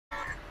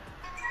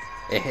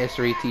a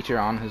history teacher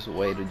on his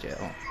way to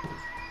jail.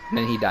 And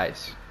then he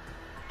dies.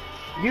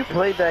 You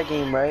played that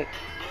game, right?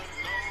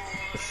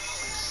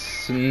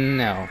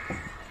 No.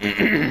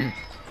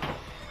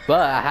 But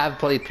I have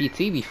played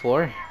PT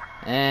before.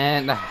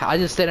 And I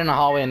just stayed in the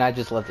hallway and I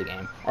just left the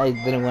game. I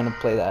didn't want to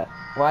play that.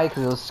 Why?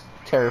 Because it was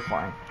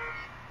terrifying.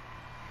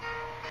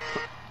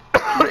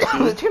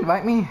 Did you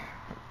invite me?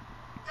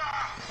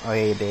 Oh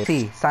yeah, you did.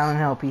 PT, Silent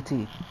Hill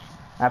PT.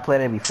 I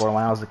played it before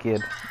when I was a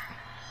kid.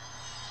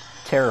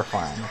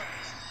 Terrifying.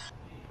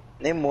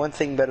 Name one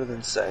thing better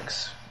than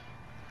sex.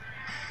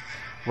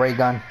 Ray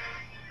gun,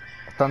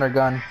 Thunder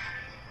gun,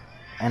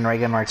 and Ray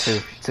gun Mark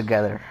II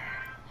together.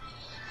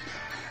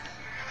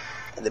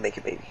 And they make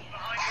a baby.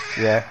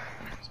 Yeah.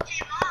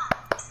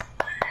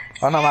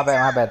 Oh no, my bad,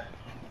 my bad.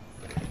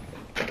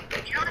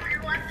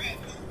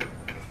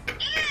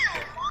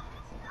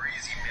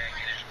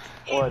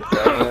 What the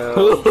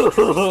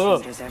hell?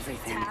 Changes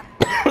everything.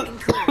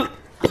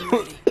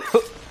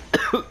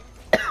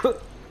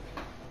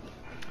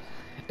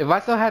 If I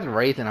still had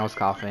Wraith and I was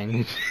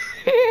coughing.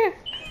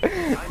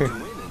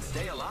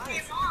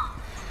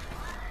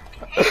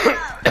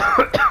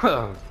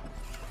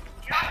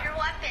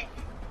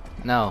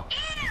 No.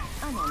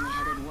 I'm only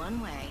headed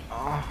one way.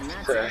 Oh, And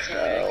that's What the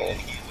okay.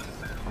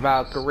 hell?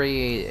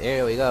 Valkyrie,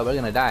 here we go. We're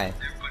gonna die.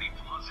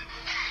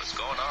 What's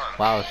going on?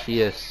 Wow,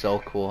 she is so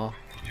cool.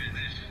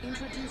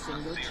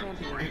 Introducing your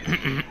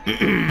champion.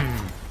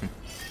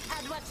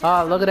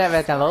 Oh, look at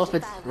that, Vecna.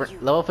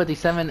 Level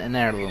 57 and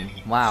heirloom.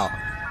 Wow.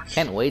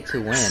 Can't wait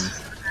to win.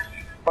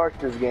 Park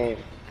this game.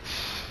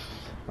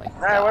 My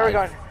Alright, where are we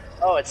God. going?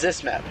 Oh, it's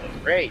this map.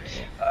 Great.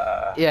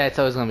 Yeah, it's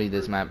always gonna be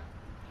this map.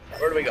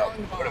 Where do we go?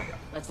 Where do we go?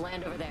 Let's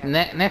land over there.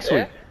 Next Yeah?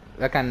 week.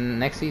 Like on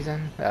next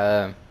season.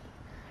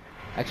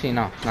 Actually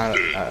no, not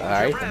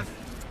alright.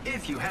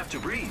 If you have to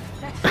breathe.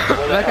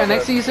 Like on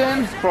next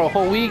season, for a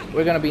whole week,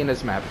 we're gonna be in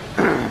this map.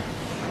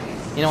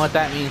 You know what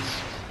that means?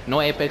 No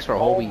Apex for a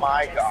whole Oh week.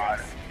 my god.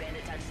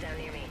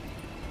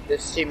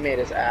 This teammate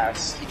is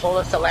ass. He told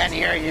us to land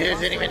here, he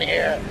isn't even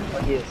here.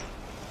 But he is.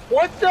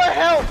 What the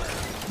hell?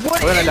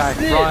 What We're gonna is die.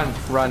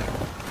 this? Run.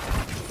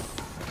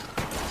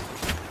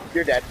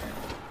 You're dead.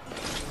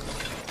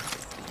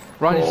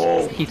 Run.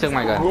 Oh. He took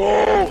my gun.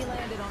 Whoa!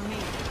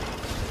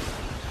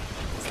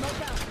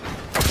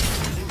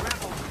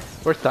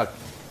 We're stuck.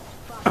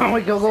 Oh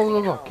wait,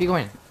 go. Keep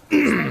going.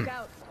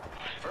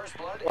 First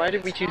blood. Why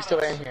did we choose to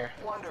land here?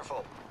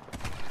 Wonderful.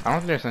 I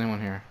don't think there's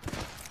anyone here.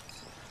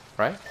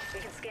 Right?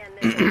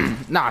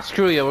 Nah,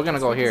 screw you. We're gonna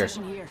go here.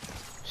 Position here.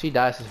 She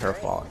dies, it's her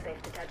fault.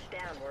 Safe to touch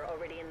down. We're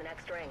already in the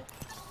next ring.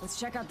 Let's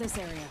check out this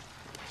area.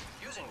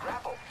 Using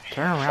grapple.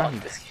 Turn around.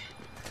 Fuck this game.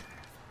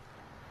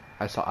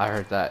 I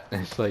heard that.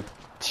 And it's like.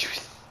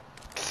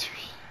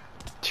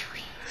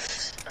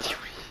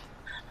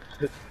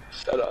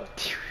 Shut up.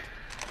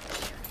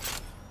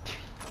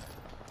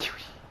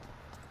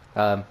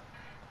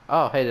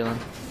 Oh, hey Dylan.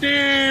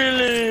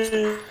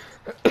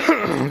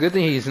 Good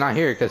thing he's not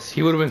here, cause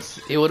he would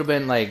have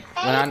been like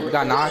when I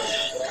got knocked.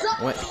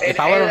 If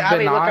I would have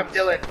been knocked.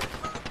 No.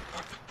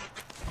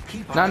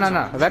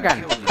 That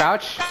guy.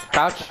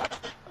 Crouch.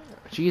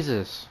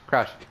 Jesus,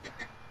 crouch.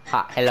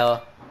 Hi,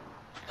 hello.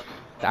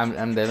 I'm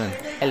Dylan.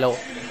 Hello.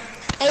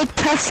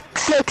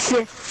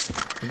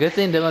 Good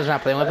thing Dylan's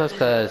not playing with us,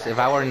 cause if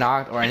I were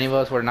knocked or any of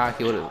us were knocked,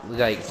 he would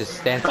like just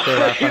stand still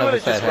right in front of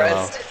us and said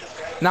hello.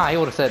 Nah, he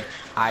would have said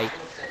hi. I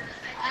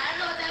don't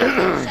know what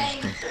that was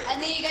saying. I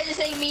think you guys are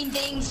saying mean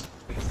things.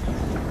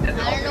 I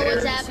don't know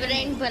what's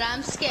happening, but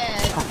I'm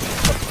scared.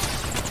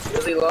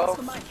 Really low?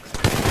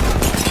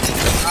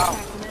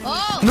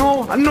 Oh!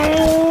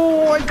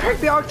 No! I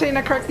cracked the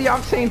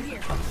octane.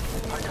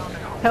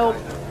 Help!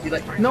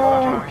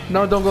 No!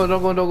 Don't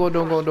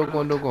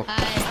go.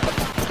 Hi.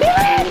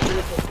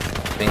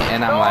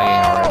 And I'm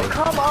lagging already.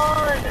 Come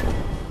on!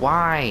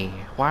 Why?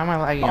 Why am I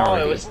lagging Oh,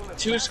 already? it was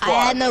two squads.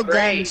 I had no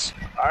Great. guns.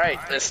 Alright,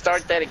 let's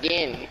start that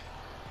again.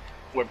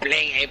 We're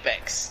playing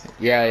Apex.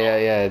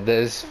 Yeah.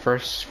 This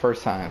first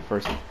time.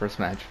 First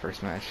match. Yeah,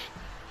 first match.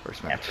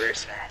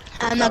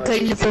 I'm not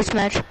playing the first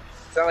match.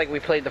 It's not like we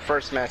played the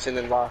first match and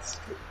then lost.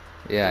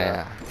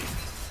 Yeah.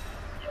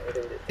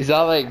 It's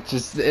not like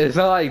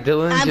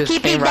Dylan I'm just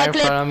keeping came right that in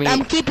clip. front of me.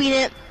 I'm keeping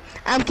it.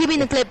 I'm keeping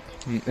the clip.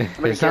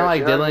 It's not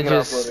like You're not Dylan gonna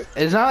just. upload it.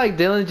 It's not like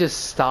Dylan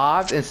just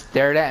stopped and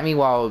stared at me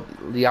while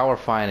y'all were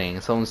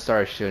fighting. Someone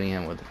started shooting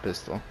him with a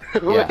pistol.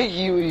 Yeah. Wait,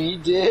 he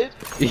did?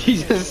 He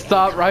just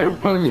stopped right in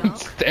front of me and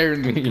stared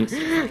at me.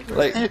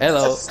 Like,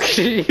 hello.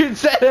 He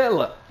said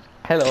hello.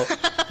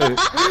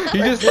 He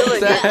just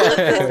said.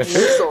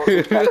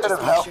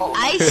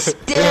 I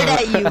stared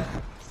at you.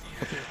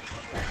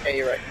 Hey,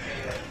 you're right.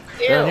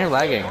 Dylan, you're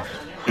lagging.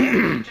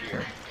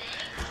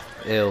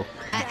 Ew.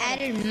 I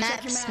added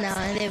maps now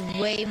and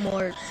they're way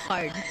more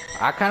hard.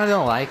 I kind of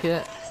don't like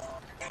it.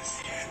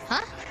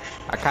 Huh?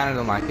 I kind of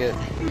don't like it.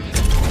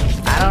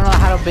 I don't know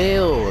how to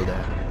build.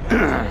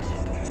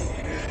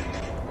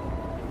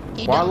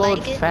 You don't Warlord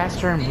like it?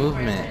 faster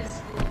movement.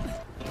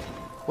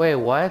 Wait,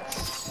 what?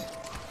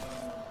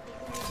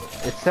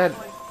 It said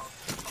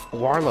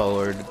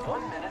Warlord.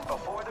 1 minute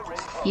before the ring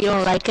You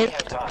don't like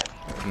it?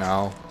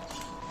 No.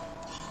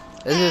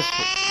 It's just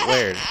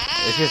weird.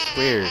 It's just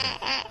weird.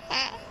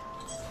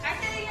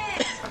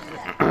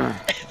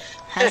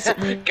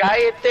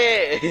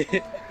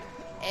 Cállate.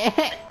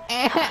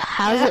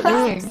 How's it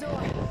weird?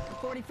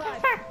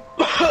 45.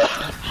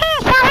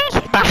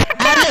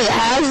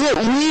 How's it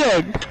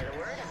weird?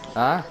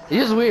 Huh? It's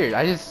just weird.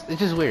 It's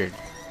just weird.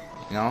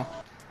 You know?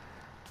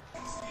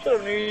 Shut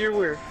up, nigga, you're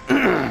weird.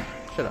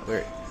 Shut up,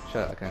 weird.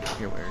 Shut up, okay.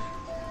 You're weird.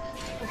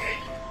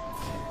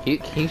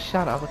 Can you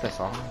shut up with that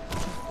song?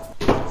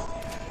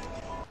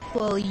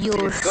 Well,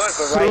 you're It's good,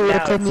 but right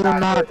now in it's your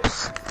not good.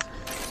 maps.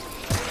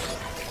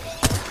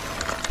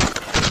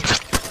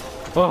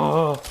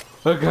 Oh,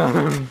 a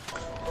gun.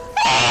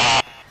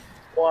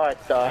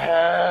 What the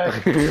heck?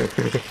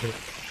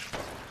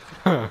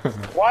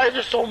 Why is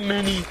there so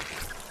many?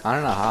 I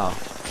don't know how.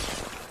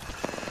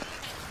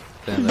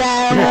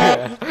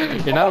 That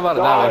You're not about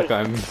to die with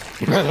gun.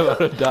 You're not about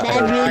to die.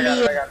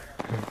 really.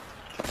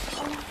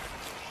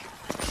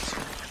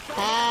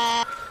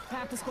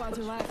 Half the squads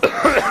are left.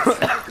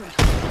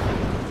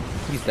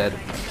 He's dead.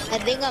 I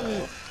think I'm.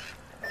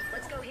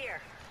 Let's go here.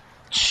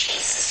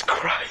 Jesus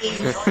Christ.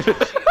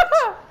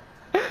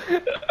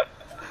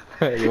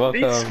 You're These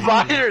welcome.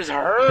 spiders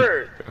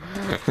hurt.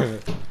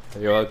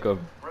 You're welcome.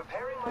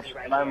 Repairing my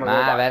strength.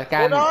 Nah, that guy,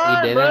 Hold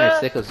on, he didn't bruh. are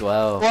sick as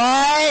well.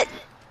 What?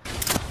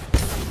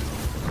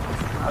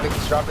 I think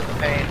he's dropping the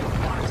pain.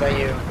 Is that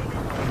you?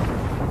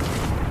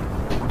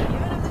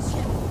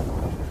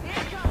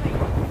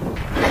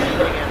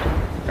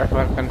 Careful,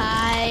 I think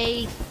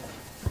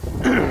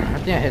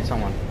I hit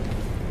someone.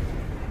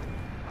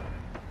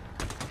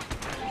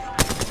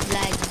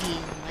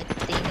 Lagging. I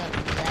think I'm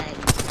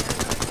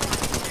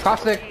lagging.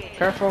 Caustic,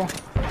 careful.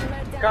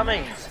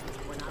 Coming.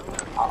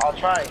 I'll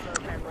try.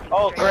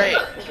 Oh, great.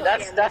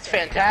 That's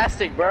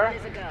fantastic, bro.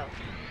 There's a go.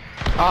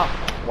 Oh,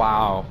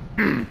 wow.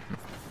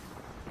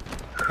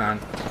 Gun.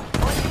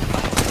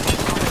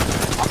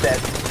 I'm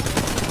dead.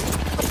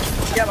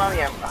 Yeah,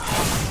 mommy, I'm.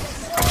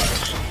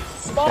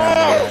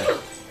 Gun.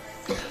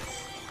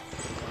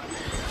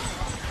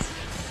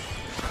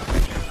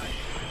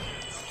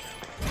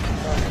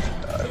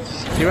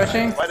 Is he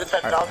rushing? Why did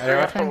that Are doctor they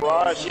have to rushing?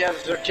 rush?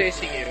 Yes, they're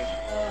chasing you.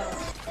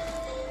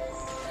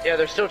 Yeah,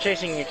 they're still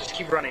chasing you. Just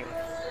keep running.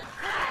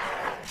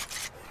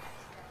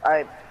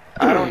 I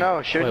don't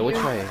know. Should Wait, you? which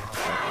way?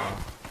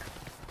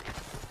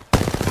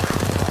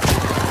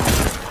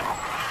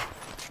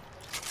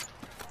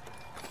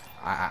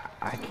 I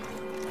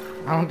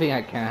don't think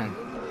I can.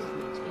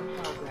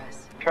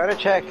 Try to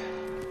check.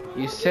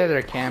 You said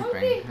they're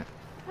camping.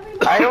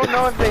 I don't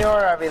know if they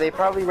are, Abby. They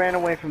probably ran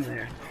away from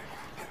there.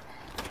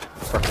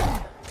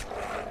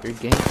 Your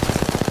game.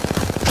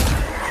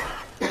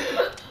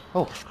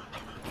 Oh,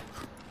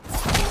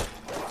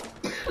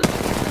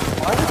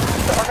 Why did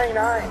the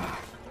R99?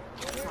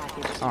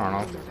 I don't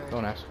know.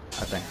 Don't ask.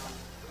 I think.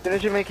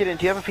 Didn't you make it in?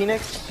 Do you have a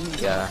Phoenix?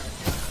 Yeah.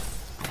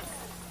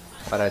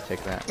 Why'd I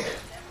take that?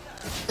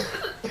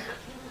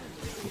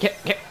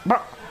 Bro,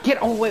 get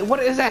away! What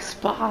is that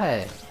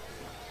spot?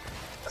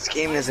 This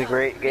game is a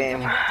great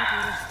game.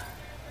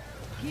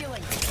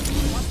 Healing.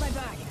 Watch my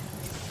back.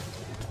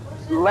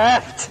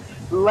 Left!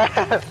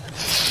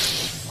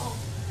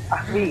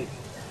 Abby!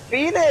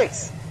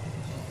 Phoenix!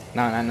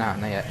 No, not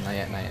yet.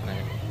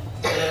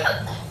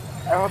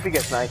 I hope he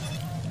gets sniped.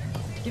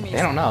 Give me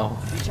They don't know.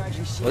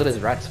 recharging shield. Look at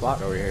this red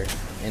spot over here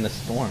in the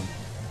storm.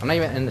 I'm not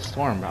even in the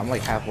storm. I'm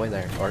like halfway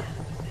there, or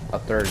a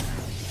third,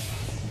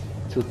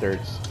 2/3.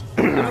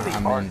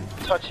 I'm Are in.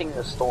 touching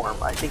the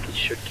storm. I think it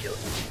should kill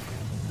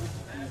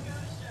you.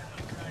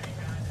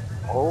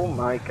 Oh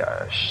my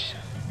gosh.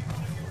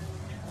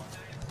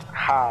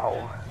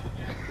 How?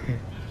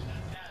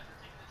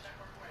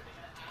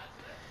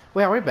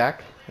 Wait, are we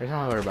back? There's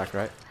no way we're back,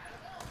 right?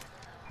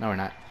 No, we're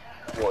not.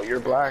 Well, you're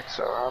black,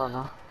 so I don't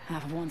know.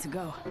 Half of one to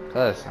go.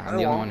 Cause I'm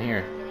the only one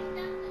here.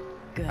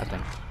 Good. I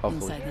think.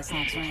 Hopefully. Inside this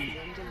next ring.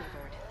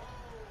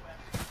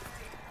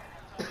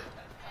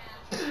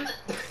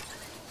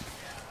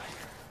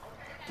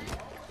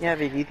 Yeah,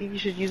 baby, you think you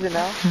should use it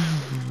now?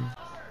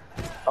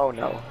 Oh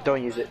no,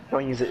 don't use it.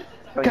 Don't use it.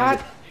 Don't God.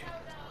 use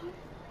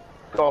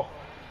it. Go.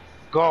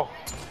 Go.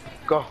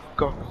 Go.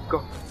 Go.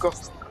 Go. Go.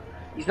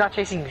 He's not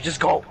chasing you, just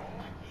go.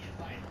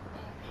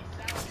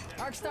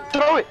 Arcstar.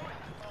 Throw it!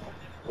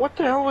 What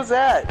the hell was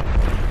that?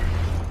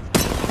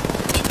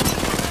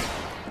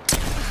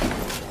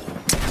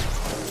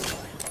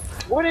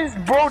 What is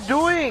bro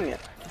doing?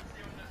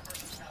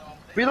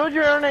 Reload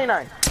your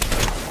R99.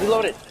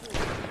 Reload it.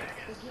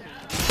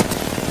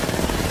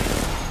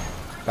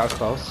 That was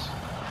close.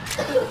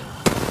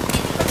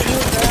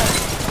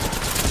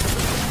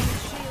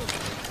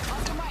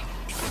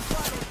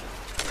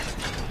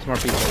 There's more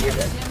people. You're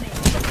dead.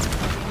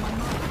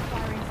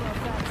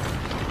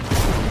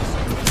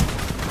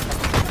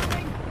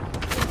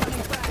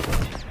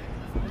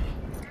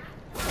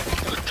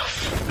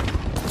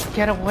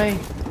 Get away!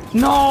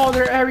 No,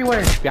 they're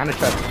everywhere. Behind the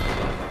truck.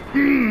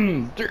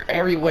 They're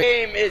everywhere.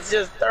 Game is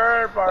just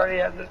third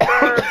party after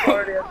third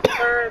party after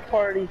third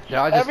party. They're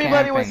all just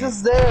Everybody was camping.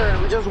 just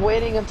there, just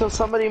waiting until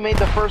somebody made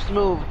the first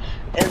move,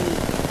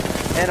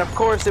 and of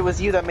course it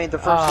was you that made the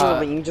first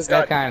move, and you just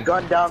got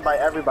gunned down by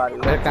everybody.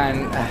 That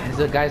kind,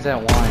 the guys that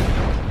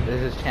won.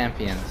 This is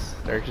champions.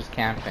 They're just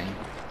camping.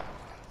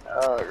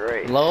 Oh,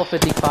 great. Low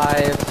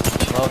 55,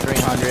 low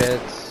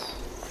 300s.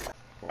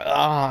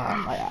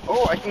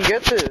 Oh, I can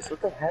get this.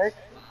 What the heck?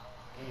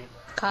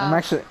 I'm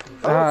actually.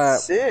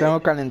 sick. Tengo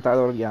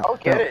calentador ya. I'll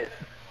get it.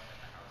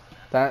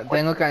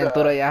 Tengo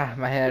calentura ya,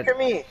 my head. Look at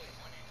me.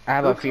 I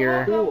have a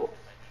fear. Cool.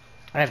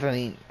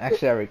 Actually, I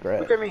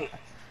regret. Look at me.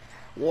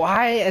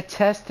 Why a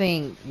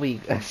testing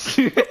week? You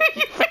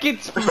freaking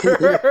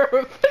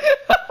Smurf!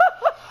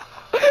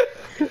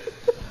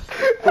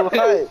 What?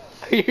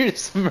 You're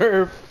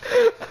Smurf.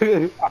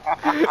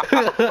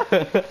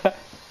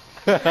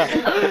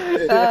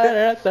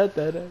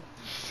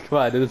 Come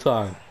on, do the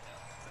song.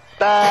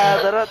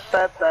 Da, da, da,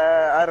 da,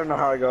 da. I don't know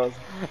how it goes.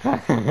 Da,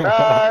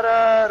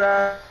 da,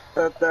 da,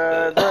 da,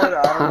 da,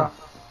 da, I don't know.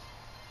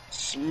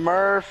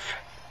 Smurf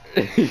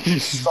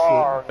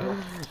song.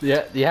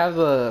 Yeah, you have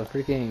the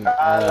freaking.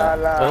 La,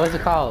 la. What's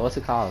it called? What's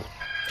it called?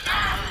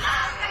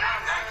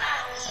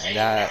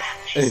 That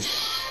is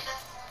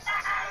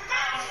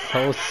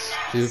so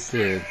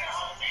stupid.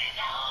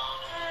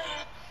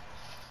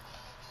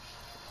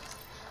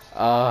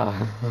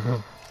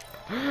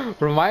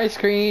 From my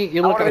screen,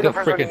 you I look wanna be like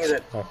the a first one to freaking. use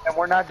it. And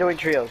we're not doing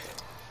trios.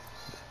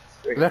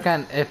 Look,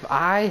 and if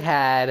I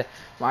had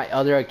my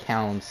other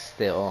accounts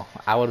still,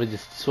 I would have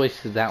just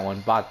switched to that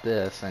one, bought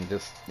this, and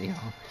just, you know,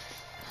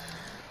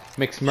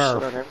 mix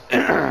Smurf.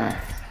 Yeah,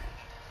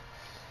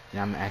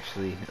 I'm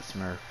actually a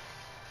Smurf.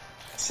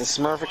 It's a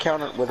Smurf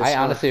account with a I Smurf.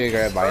 honestly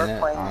regret buying it.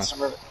 Playing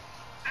Honestly. Smurf.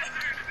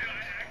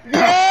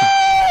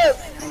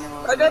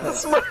 Yes! I got the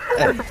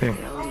Smurf!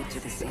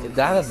 Did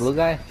I have a blue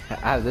guy? I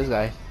have this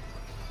guy.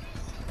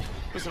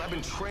 Listen, I've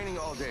been training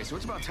all day, so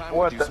it's about time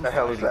What we do some the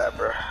hell is fighting. that,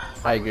 bro?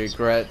 I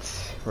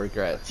regrets.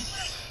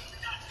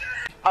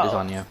 This is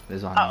on you. This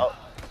is on you.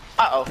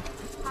 Uh-oh.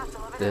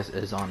 This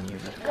is on you.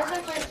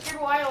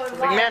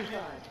 Wingman?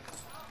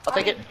 I'll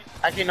take it.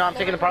 Actually, no, I'm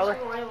taking the prowler.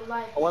 I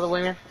want the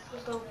wingman.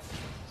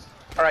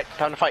 Alright,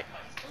 time to fight.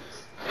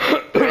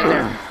 Right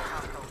there.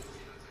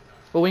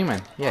 Oh,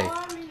 wingman. Yay.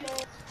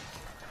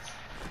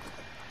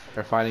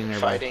 They're fighting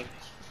nearby. Fighting.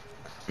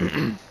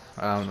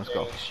 Let's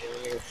go.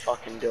 You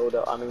fucking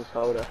dildo. I mean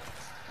soda.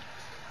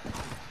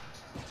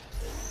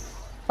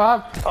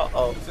 Pop!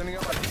 Uh-oh. Sending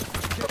out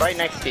my Right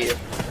next to you.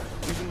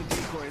 using the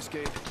decoy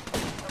escape.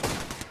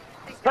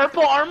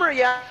 Purple armor,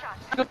 yeah.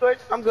 I'm good.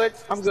 I'm good.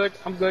 I'm good.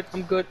 I'm good.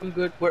 I'm good. I'm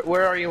good.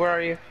 Where are you? Where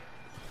are you?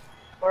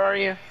 Where are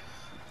you?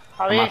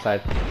 I'm Javi?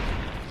 outside.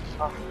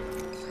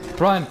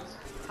 Run!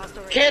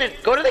 Cannon!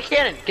 Go to the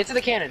cannon! Get to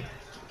the cannon!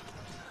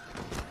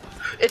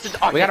 It's a,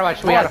 We gotta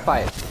watch. We gotta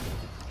fight.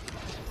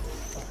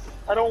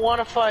 I don't want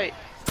to fight.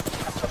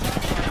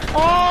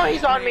 Oh,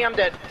 he's on me. I'm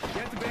dead.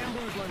 Get the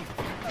bamboos, Lynn.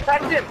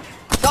 Attacked him.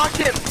 Knocked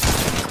him.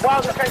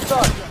 Wow, this guy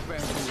sucks.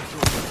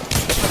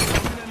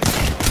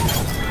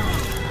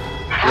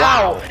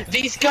 Wow,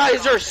 these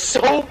guys are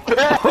so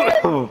bad.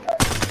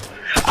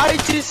 I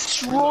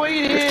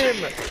destroyed him.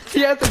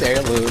 He has an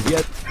heirloom.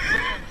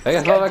 I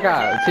guess what I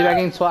got.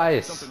 Teabagging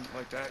twice. Something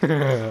like that.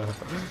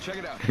 Check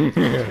it out.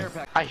 Care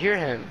pack. I hear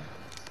him.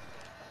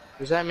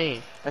 Who's that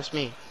me? That's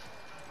me.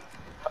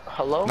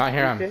 Hello? Not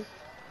hear him. Okay.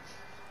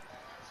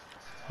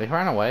 They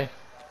ran away.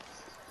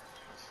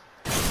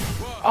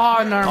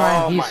 Oh, never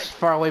mind. Oh He's my-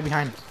 far away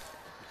behind.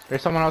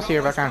 There's someone else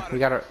here. Back on. We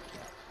gotta.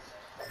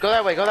 Go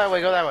that way, go that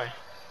way, go that way.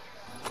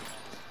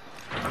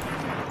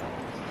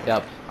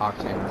 Yep.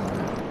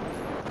 Octane.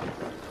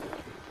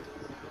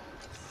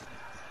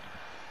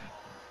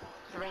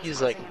 He's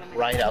like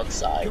right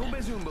outside. Go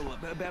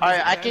Bazoomba,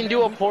 Alright, I can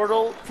do a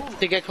portal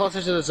to get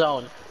closer to the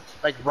zone.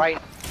 Like right.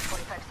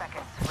 45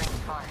 seconds. Ring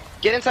fine.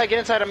 Get inside, get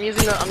inside. I'm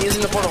using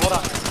the portal. Hold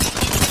on.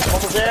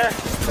 Almost there.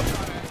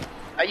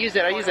 I use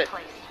it,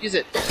 Use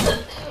it.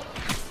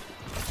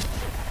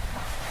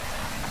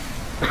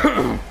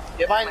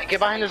 Get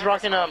behind this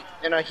rock in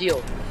a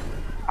heal.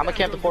 I'm gonna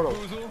camp the portal.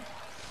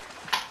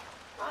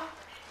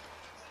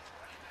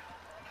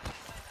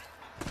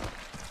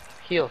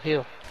 Heal.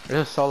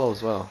 There's a solo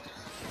as well.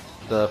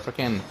 The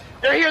freaking.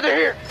 They're here.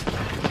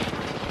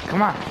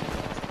 Come on.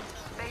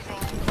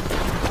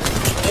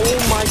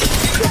 Oh my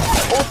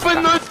god.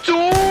 Open the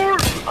door!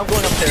 I'm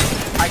going up there.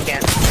 I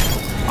can't.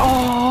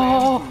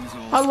 Oh,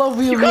 I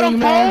love you, You got them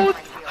wingman. both?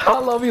 I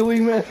love you,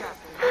 wingman.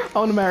 I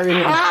want to marry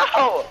him.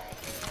 Ow!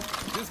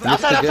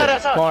 Outside.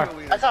 Great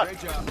job.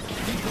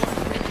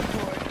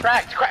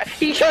 Cracked.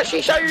 He shot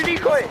your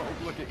decoy.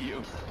 Look at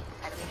you.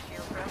 Enemy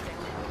shield broken.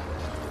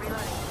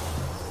 Reloading.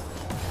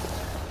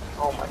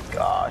 Oh my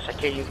gosh, I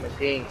can't use my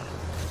thing.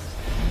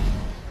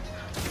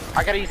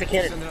 I gotta use the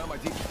cannon. Sending out my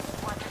decoy.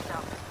 Watch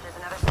yourself. There's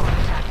another squad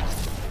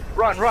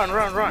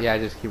attacking. Run. Yeah,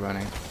 just keep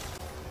running.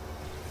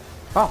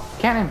 Oh,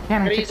 cannon!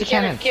 Gotta Kick use the the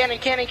cannon! cannon.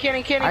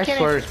 I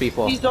swear,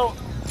 people. Please don't.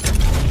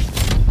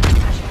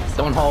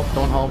 Don't hope.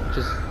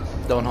 Just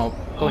don't hope.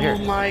 Go here.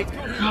 Oh my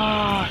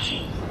gosh.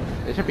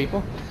 Is there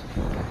people?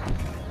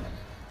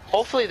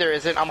 Hopefully there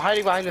isn't. I'm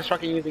hiding behind this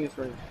truck and using his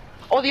ring.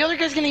 Oh, the other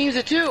guy's gonna use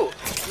it too.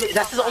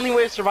 That's his only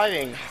way of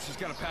surviving. Just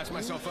gotta patch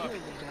myself up.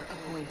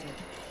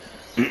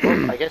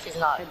 I guess he's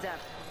not. Heads up.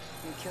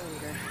 New kill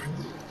leader.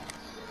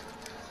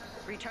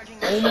 Recharging.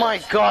 Oh my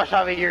gosh,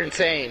 Javi, you're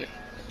insane.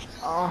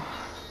 Oh.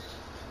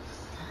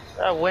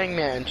 That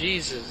wingman,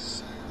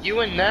 Jesus. You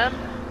and them?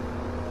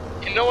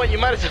 You know what? You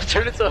might as well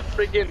turn into a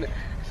freaking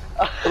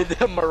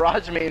the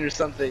Mirage main or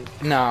something.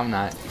 No, I'm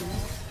not.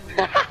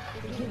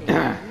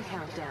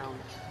 Countdown.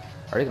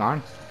 Are they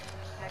gone?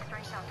 Next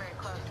ring's not very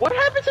close. What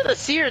happened to the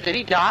seer? Did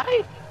he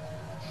die?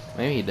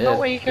 Maybe he did. No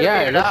way he could've yeah,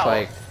 made it it looks out.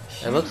 like.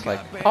 It looks like.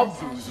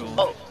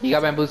 Oh, he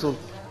got bamboozled.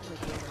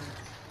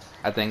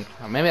 I think.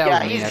 Maybe that Yeah,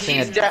 was me. I think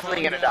he's it's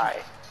definitely gonna die.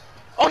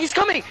 Oh, he's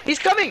coming! He's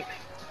coming!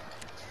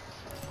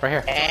 right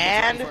here.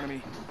 And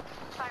Firing.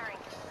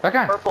 Back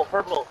on.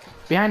 purple.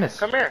 Behind us.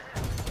 Come here.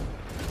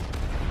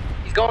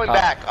 He's going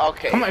back.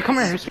 Okay. Come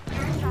here.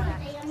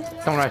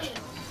 Don't rush.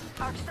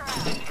 I'm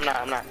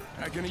not.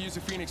 I'm gonna use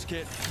a Phoenix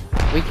kit.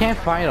 We can't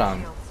fight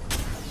him.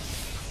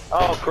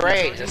 Oh,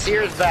 great. The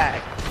seer's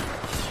back.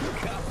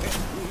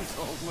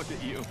 Oh, look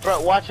at you.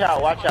 Bro, watch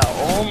out.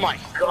 Oh my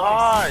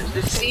gosh,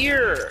 the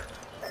seer.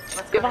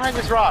 Get behind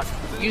this rock.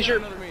 Use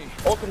your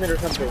ultimate or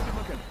something.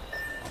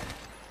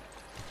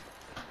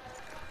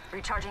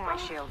 Recharging my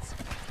shields.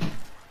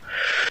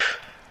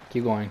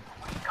 Keep going.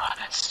 God,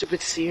 that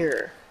stupid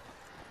seer.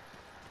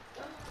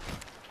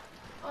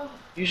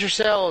 Use your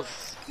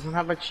cells. You don't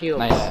have much shield.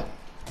 Nice.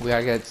 We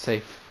gotta get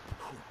safe.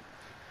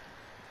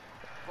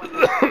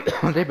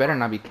 They better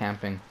not be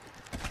camping.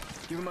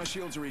 Giving my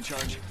shields a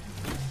recharge.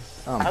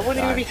 Oh my I wouldn't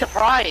God. even be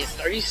surprised.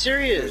 Are you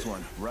serious? There's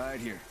one right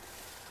here.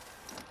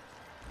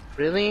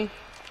 Really?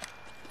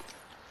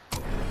 I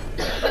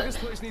think this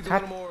place needs a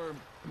little more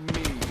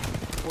me.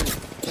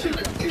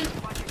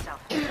 Watch yourself.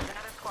 There's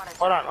another squad.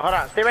 Hold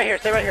on. Stay right here.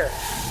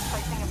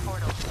 Placing a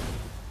portal.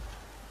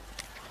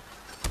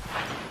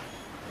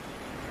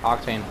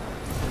 Octane.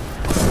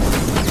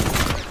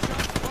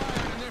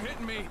 And they're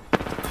hitting me.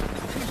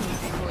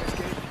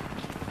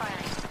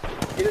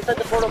 Firing. Get inside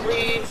the portal,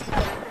 please.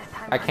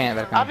 I can't.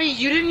 Back on. Avi,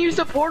 you didn't use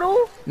the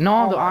portal?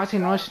 No, the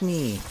Octane rushed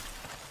me.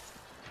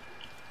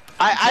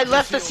 I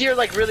left the seer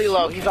like really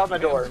low. He's on the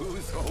door.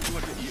 Bamboozled.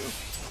 Look at you.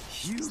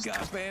 You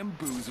got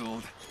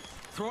bamboozled.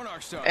 Throw an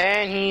arc star.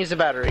 And he used a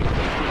battery.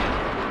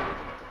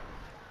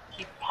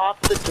 He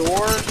popped the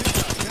door. 10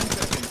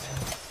 seconds.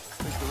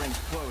 Think the ring's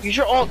closed. Use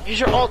your ult to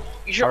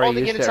Already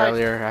get used it inside.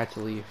 earlier. I had to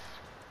leave.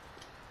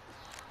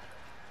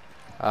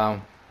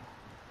 Can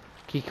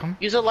you come?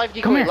 Use a live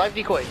Come decoy. here. Live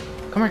decoy.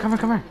 Come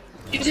here.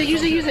 Use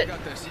it.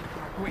 Got this.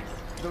 Wait,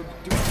 do we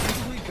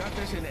usually got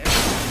this in every...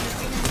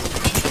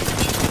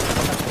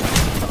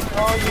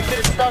 Oh,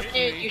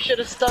 you should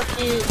have stuck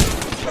it.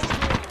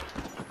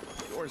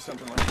 Or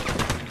something like that.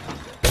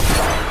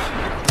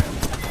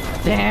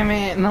 Damn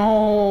it!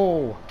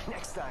 No.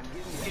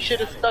 You should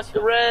have stuck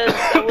the res.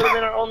 That would have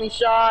been our only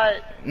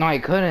shot. No, I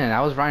couldn't.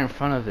 I was right in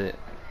front of it.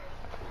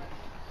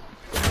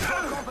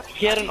 If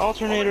he had an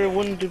alternator, it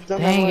wouldn't have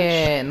done Dang that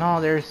it! No,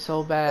 they're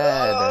so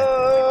bad.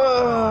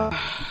 much.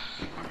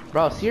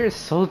 Bro, Seer is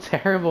so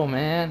terrible,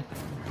 man.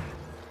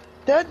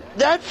 That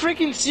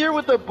freaking seer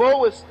with the bow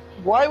was.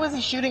 Why was he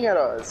shooting at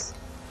us?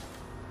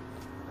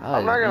 Oh,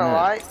 I'm not he's gonna being a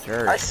lie.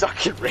 jerk. I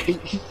suck at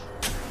range.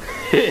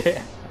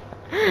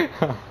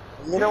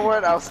 You know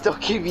what? I'll still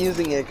keep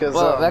using it because.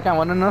 Well, that guy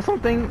wanna know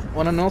something?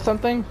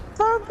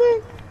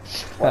 Something.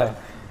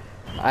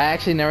 I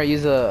actually never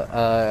use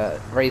a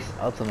race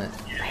ultimate.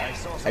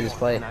 I just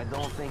play.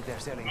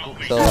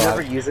 So I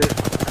never use it.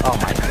 oh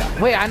my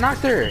God! Wait, I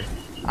knocked her.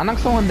 I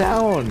knocked someone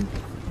down.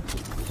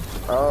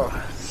 Oh,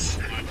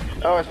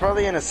 it's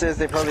probably an assist.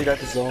 They probably got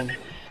the zone.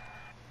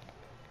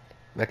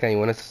 Becca,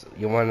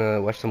 you wanna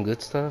watch some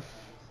good stuff?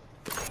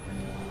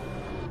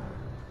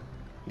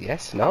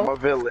 Yes? I'm No? a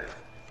villain,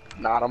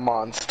 not a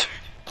monster.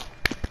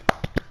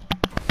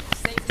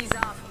 Safety's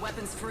off.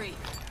 Weapons free.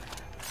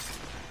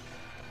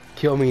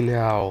 Kill me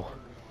now.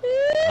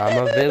 I'm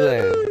a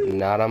villain,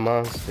 not a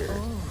monster.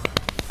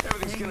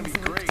 Everything's gonna be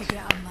great.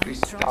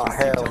 Oh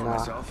hell no.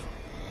 Myself.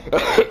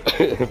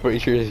 Pretty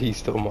sure he's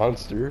still a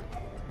monster.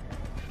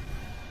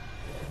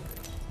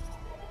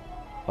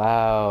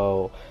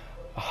 Wow.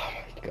 Oh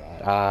my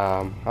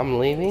God. I'm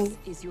leaving.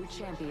 Is your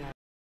champion.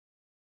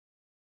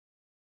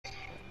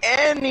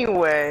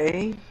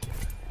 Anyway,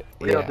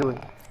 what y'all doing?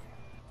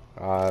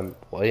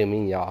 What do you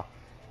mean, y'all?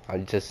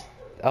 I'm just.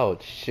 Oh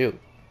shoot.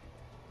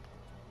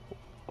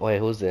 Wait,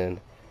 who's in?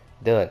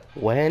 Dylan.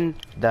 When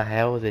the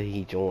hell did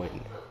he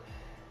join?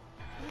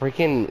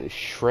 Freaking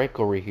Shrek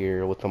over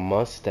here with a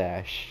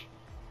mustache.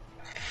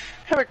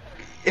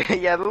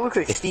 Yeah, that looks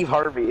like Steve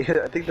Harvey.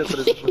 I think that's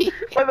what it is.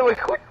 By the way,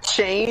 who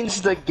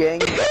changed the gang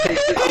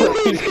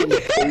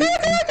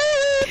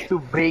to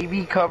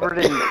baby covered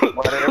in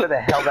whatever the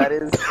hell that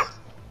is?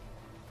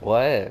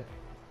 What?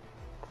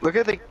 Look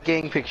at the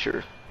gang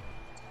picture.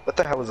 What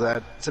the hell is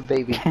that? It's a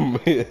baby.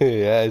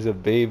 Yeah, it's a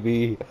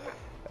baby.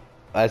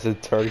 As a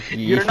turkey.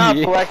 You're not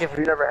black if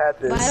you never had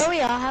this. Why don't we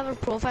all have our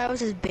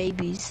profiles as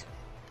babies?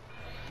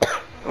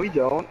 We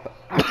don't.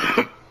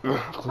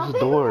 Close the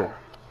door.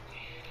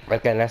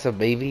 Okay, that's a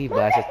baby, but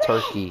that's a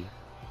turkey.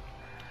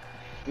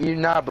 You're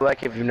not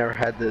black if you never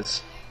had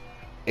this.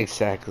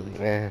 Exactly,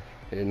 man.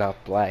 You're not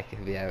black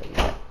if you haven't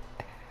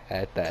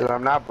had that. Cause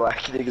I'm not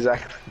black,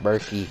 exactly.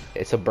 Berkey.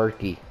 It's a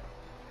Berkey.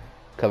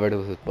 Covered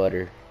with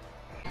butter.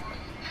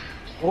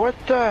 What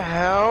the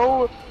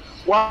hell?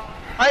 Why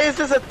is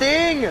this a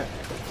thing?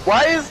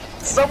 Why is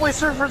Subway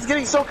Surfers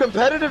getting so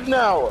competitive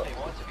now?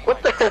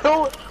 What the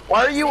hell?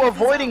 Why are you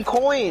avoiding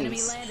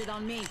coins? Landed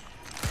on me.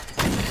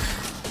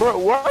 Bro,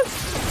 what?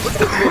 What's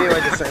this video I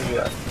just sent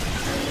you?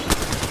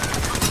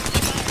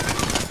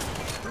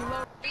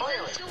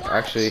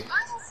 Actually.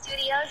 Marvel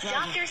Studios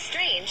Doctor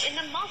Strange in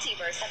the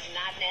Multiverse of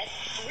Madness.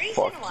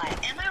 Reason why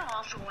am I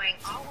also wearing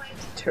all white? It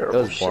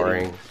Terrible. was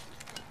boring.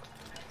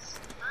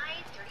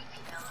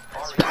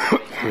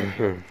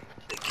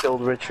 They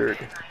killed Richard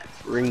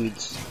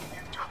Reeds.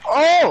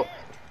 Oh!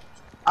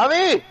 I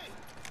mean,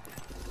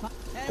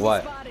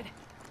 What?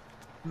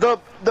 the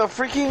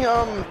freaking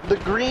the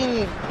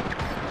green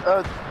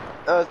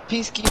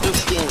Peacekeeper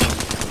skin.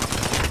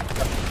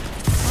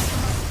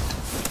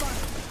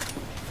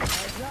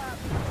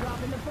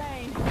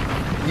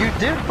 You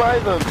did buy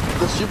the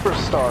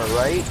superstar,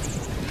 right?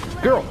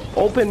 Girl,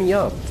 open me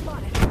up.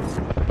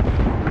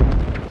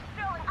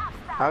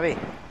 Javi,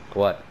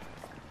 What?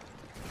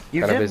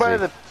 you Kinda did buy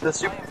busy.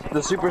 the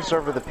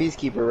superstar for the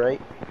Peacekeeper,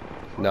 right?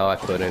 No, I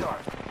couldn't.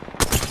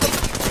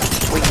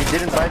 Wait, you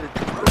didn't buy the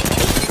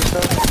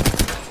superstar?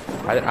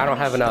 I don't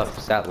have enough,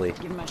 sadly.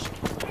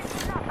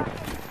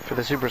 For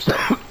the superstar.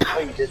 Oh,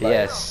 you did buy it.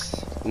 Yes.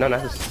 No,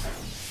 not this.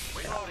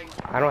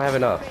 I don't have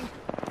enough.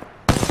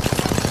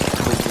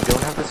 Wait, you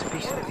don't have the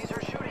superstar?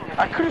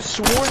 I could have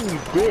sworn you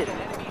did.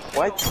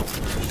 What?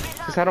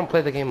 Because I don't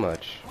play the game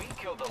much.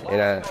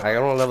 And I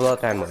don't level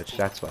up that much,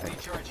 that's why.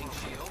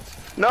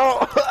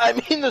 No, I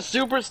mean the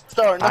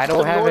superstar, not I don't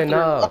the have Northern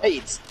enough.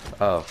 Lights.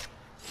 Oh.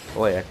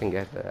 Wait, I can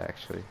get that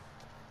actually.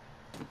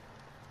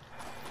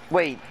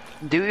 Wait,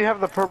 do you have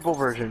the purple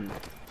version?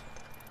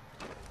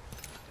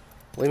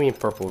 What do you mean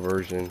purple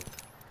version?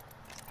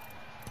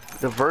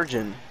 The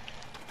Virgin.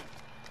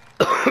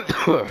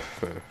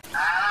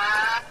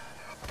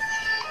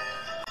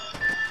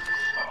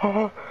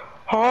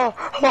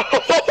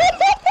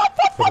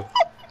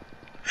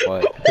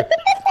 What?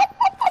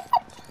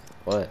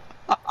 What?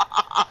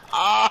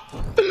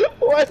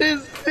 What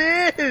is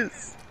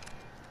this?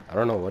 I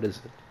don't know, what is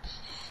it?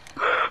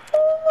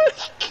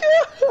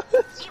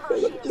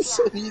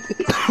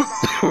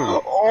 Oh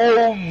my god!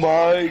 Oh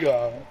my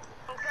god!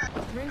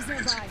 Rings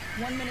nearby.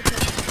 1 minute till.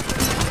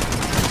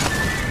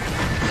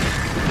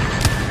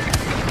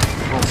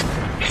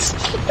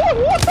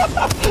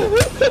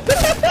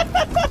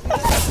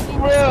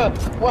 Bruh,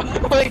 why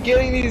am I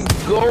getting these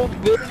gold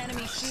bits?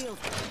 Enemy shield.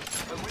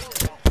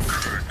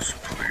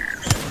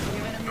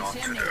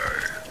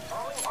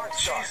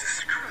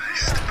 Jesus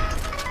Christ.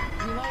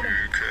 Reload him.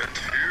 Can't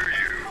hear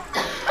you.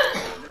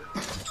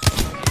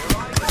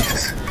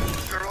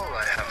 They're all I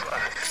have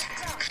left.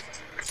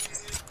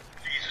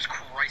 Jesus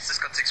Christ, this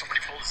gun takes so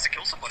many bullets to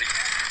kill somebody.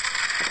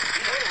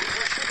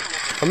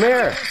 Come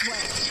here!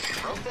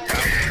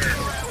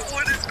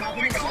 What is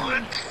going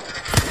on?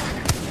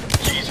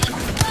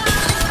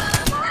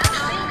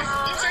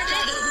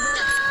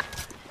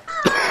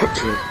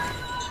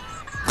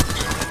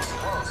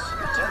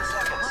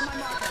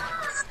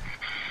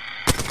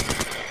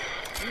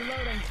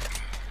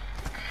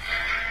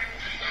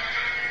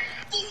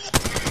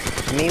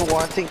 Me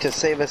wanting to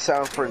save a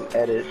sound for an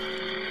edit,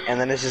 and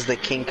then it's just the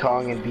King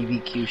Kong and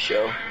BBQ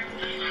show.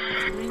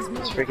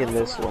 It's freaking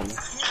this one.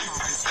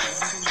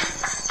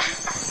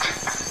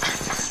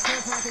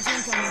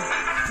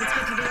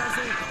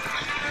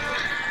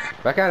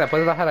 Bacana,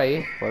 puedes bajar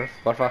ahí,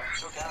 porfa.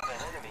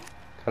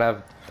 Can I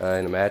have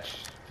in a match?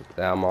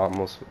 Yeah, I'm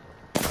almost.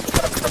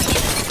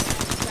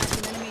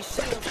 Enemy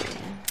shield.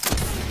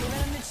 Give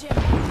him the chip.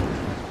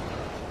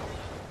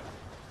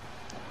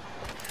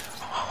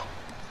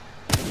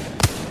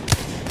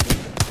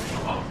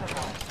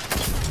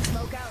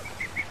 Smoke out.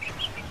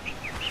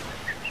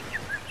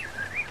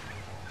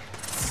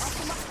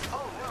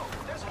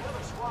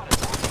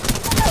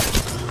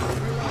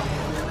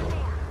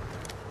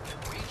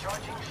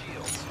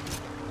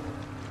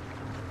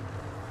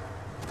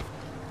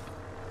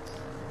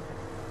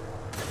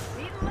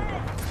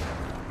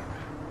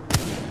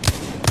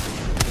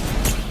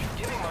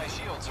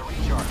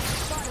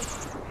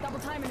 Double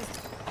timing it.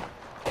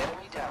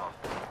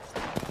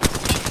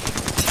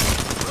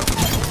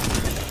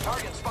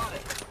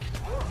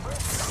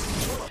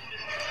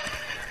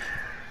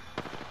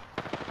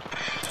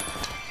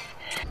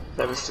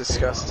 That is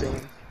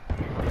disgusting.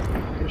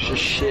 There's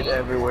just shit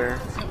everywhere.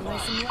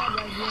 Nice and red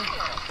right here.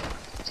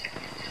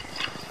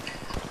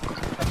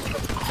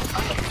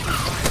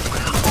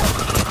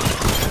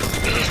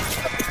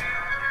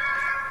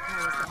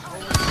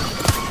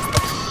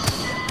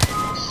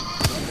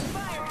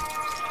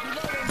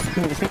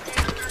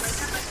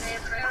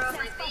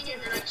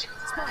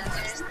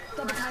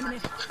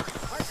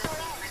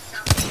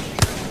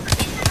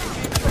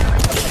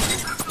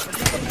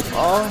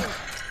 Oh,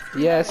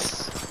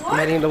 yes. I'm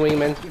hitting the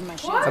wingman.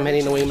 I'm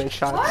hitting the wingman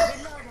shots.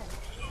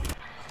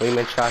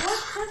 Wingman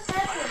shots.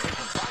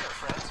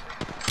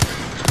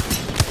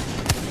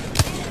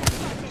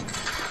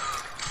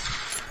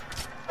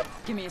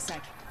 Give me a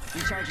sec.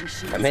 Recharging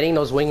shields. I'm hitting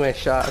those wingman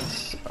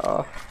shots.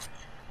 Oh.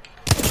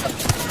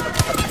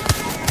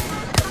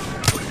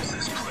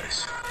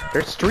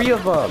 There's 3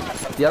 of them.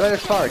 The other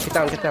is far. Get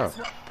down, get down.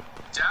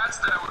 Dad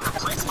said I would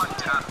replace my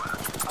dad with.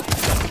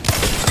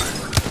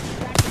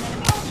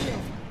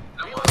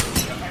 We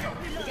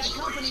got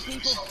company,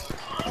 people.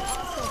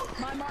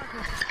 My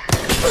marker.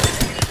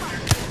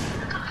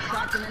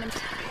 Cracked an enemy.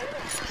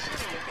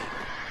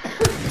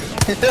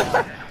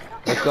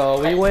 Let's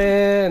go. We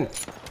win.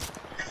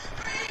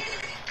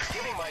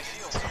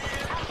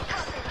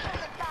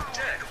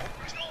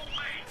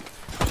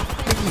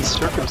 He's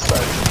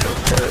circumcised so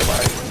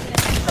terrified.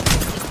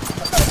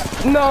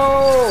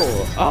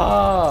 No!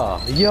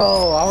 Oh,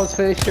 yo, I was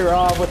finished her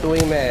off with the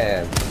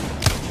wingman.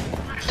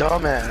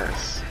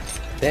 Dumbass.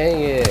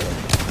 Dang it.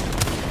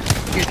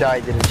 You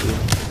died, didn't you?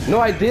 No,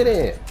 I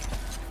didn't.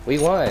 We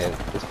won.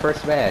 It's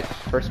first match.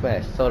 First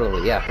match.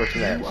 Totally. Yeah, first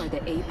You match. are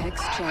the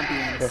Apex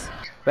champions.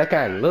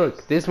 Backhand,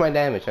 look. This is my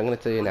damage. I'm going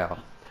to tell you now.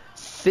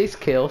 6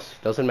 kills.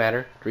 Doesn't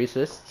matter. 3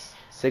 assists.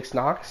 6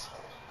 knocks.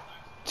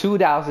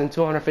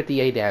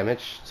 2,258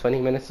 damage.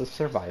 20 minutes of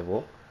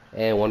survival.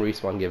 And 1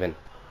 respawn given.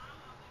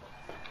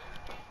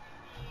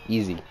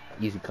 Easy.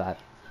 Easy clap.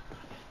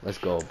 Let's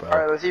go, bro.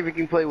 Alright, let's see if you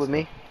can play with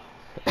me.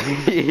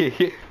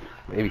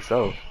 Maybe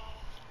so.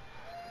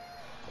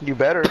 You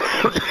better.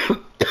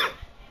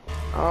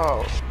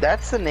 Oh,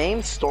 that's the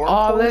name, Storm.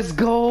 Oh, let's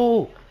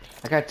go!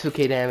 I got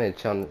 2k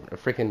damage on a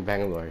freaking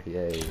Bangalore.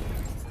 Yay.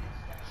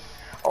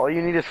 All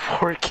you need is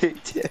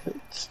 4k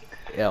damage.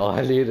 Yeah, all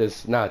I need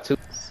is... Nah, 2.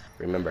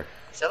 Remember.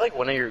 Is that like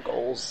one of your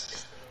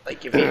goals?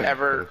 Like if you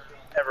ever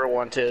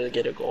want to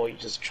get a goal, you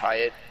just try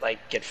it. Like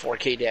get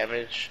 4k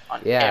damage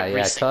on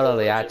every single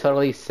totally. I version.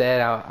 totally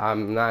said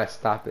I'm not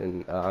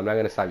stopping. I'm not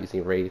gonna stop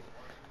using Wraith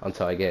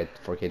until I get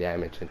 4k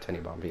damage and 20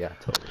 bomb. Yeah,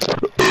 totally.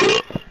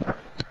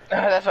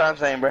 That's what I'm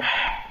saying, bro.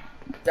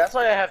 That's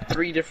why I have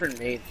 3 different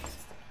mains.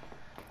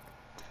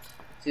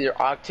 It's either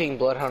Octane,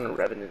 Bloodhound, or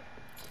Revenant,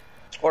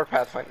 or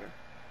Pathfinder,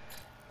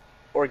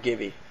 or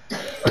Gibby.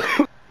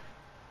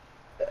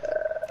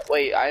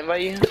 Wait, I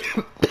invite you?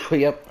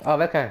 Yep. Oh,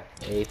 that guy.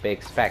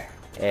 Apex Spec.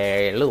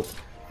 Heirloom.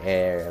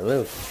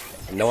 Heirloom.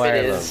 No If it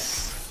heirloom.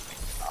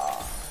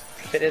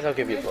 if it is, I'll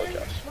give you a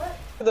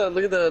blowjob.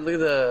 Look at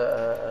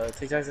the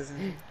TikToks.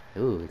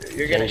 Ooh.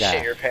 You're gonna Jenga.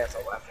 shit your pants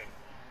on laughing.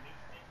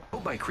 Oh,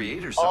 my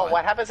creator Oh, saw it.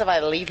 what happens if I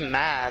leave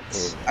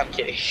mats? I'm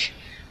kidding.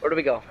 Where do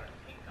we go?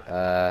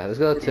 Let's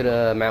go to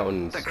the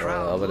mountains. The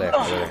crowd. Over there.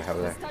 Over there.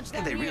 Over there. Touch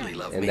And that they wheel. really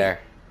love In me. there.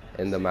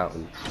 In the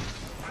mountains.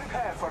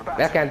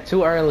 Backhand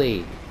too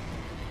early.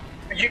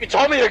 You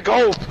told me to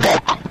go!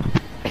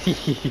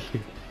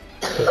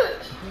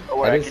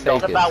 Oh, I I didn't can say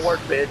talk it. about work,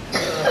 bitch.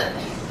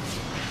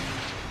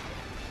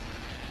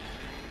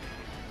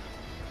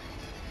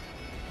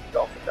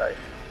 Dolphin dive.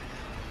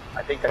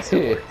 I think that's the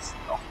words.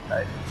 Dolphin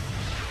dive.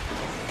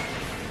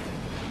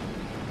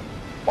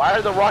 Why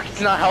are the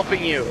rockets not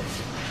helping you?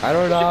 I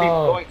don't You should be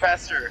know. going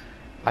faster.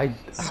 I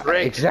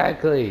rigged.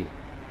 exactly.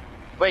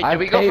 Wait, I did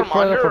we go paid from for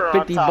them under for or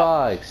 50 on top?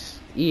 bucks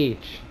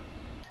each.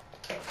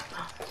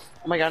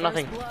 Oh my god,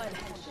 nothing. First blood.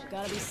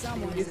 Gotta be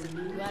someone.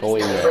 Glad Oh,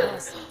 it's yeah. not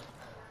us.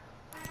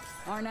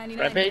 R99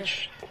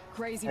 Rampage? here.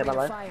 Crazy Am rate I of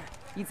live? fire.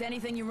 Eats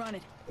anything you run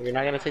it. You're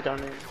not gonna take down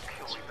there?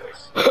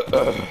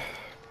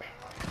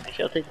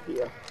 Actually, I'll take the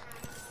video.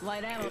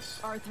 Light ammo.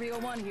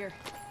 R301 here.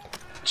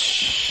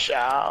 Shh,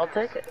 I'll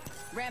take it.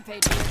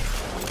 Rampage here.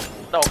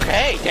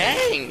 Okay,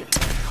 dang!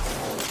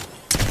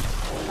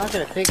 I'm not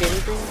gonna take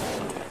anything.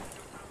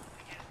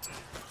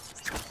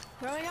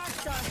 Throwing arc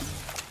star.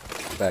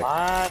 Back.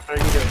 What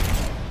are you doing?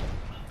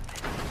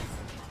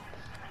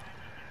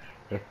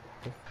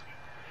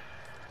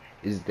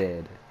 Is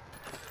dead.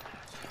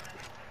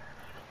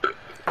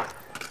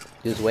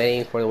 Just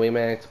waiting for the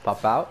wingman to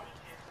pop out.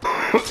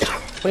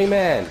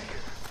 Wingman!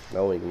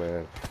 No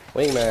wingman.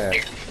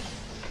 Wingman!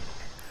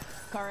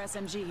 Car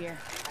SMG here.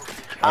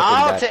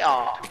 I'll that- take.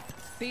 Oh,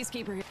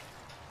 Peacekeeper here.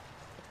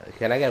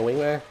 Can I get a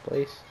wingman,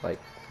 please? Like,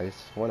 I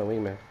just want a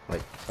wingman.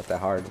 Like, it's not that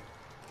hard.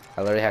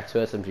 I literally have 2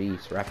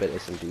 SMGs, rapid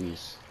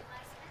SMGs.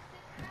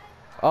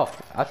 Oh,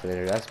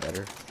 Outlander, that's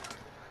better.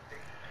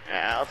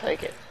 yeah, I'll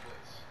take it.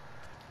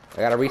 I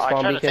got a Oh, I respawn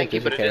tried to beacon thank you,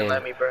 just but in it didn't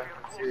let case. me, bro.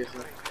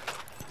 Seriously.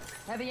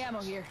 Heavy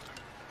ammo here.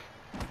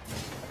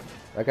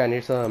 I got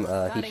near some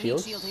Got a heat heat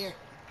shields. shield here.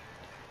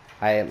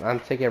 I'm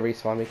taking a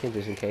respawn beacon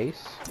just in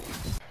case.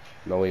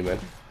 No wingman.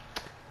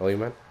 No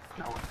wingman.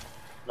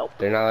 Nope.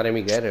 They're not letting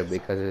me get it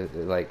because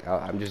like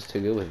I'm just too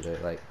good with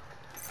it. Like,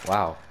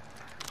 wow.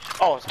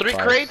 Oh, 3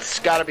 Surprise. crates?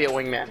 Gotta be a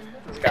wingman.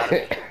 It's gotta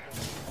be.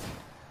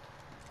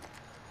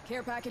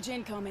 Care package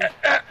incoming.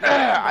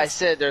 I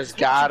said there's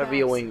gotta be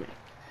a wingman.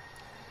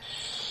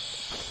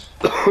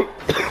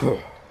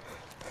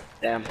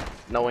 Damn,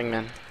 no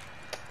wingman.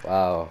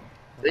 Wow.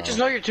 They just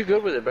know you're too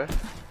good with it, bro.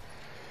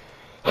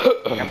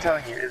 I'm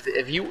telling you,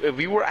 if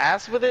you were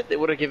asked with it, they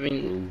would have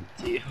given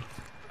it to you.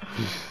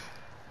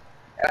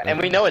 And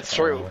we know it's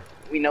true.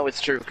 We know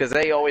it's true because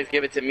they always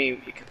give it to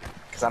me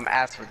because I'm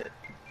asked with it.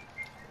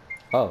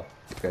 Oh,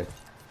 okay.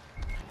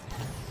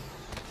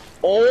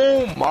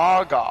 Oh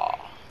my god.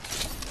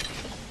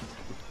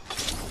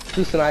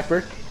 2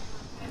 snipers.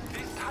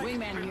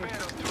 Wingman here.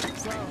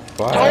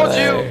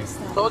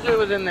 Told you it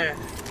was in there.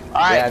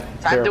 Alright, Yeah,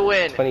 time to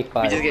win.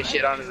 25. We just get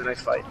shit on in the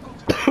next fight.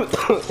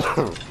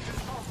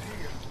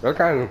 What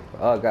kind?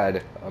 Oh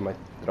god, on my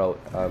throat.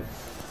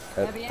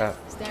 Heavy amp.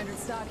 Standard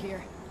stock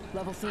here.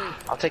 Level 3.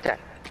 I'll take that.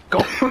 Go!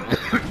 Go!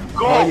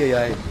 Oh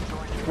yeah, yeah.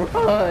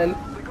 Run!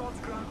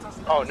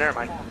 Oh, never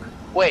mind.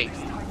 Wait.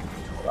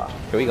 Here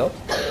we go.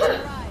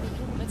 Alright.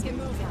 Let's get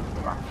moving.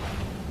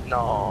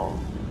 No.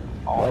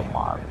 Oh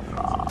my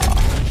god.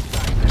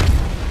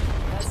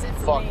 That's it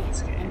for Fuck me.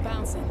 this game. I'm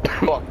bouncing.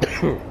 Fuck.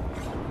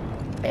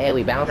 Hey,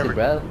 we bouncing,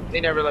 bro.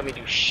 They never let me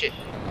do shit.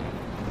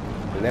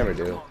 We never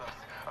do.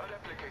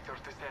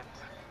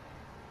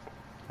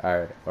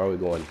 Alright, where are we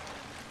going?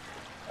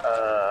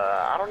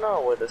 I don't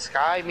know, where the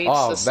sky meets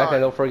Oh, the sun. Becca,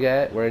 don't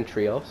forget, we're in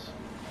trios.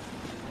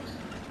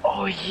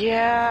 Oh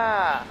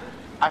yeah!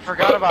 I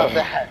forgot about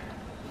that.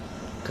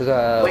 Cause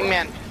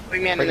Wingman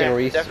in there,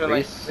 Reese, definitely.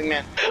 Reese.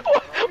 Wingman.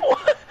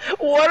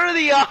 What are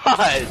the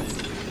odds?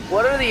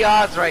 What are the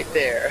odds right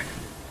there?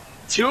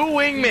 2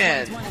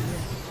 wingmen.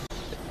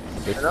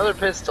 Another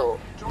pistol.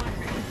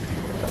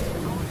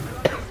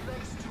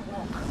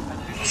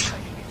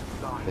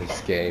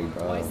 This game,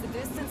 bro. Twice the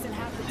distance and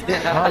half the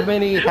time. How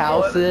many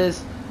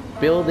houses,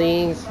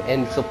 buildings,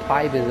 and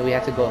supply bins do we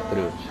have to go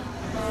through?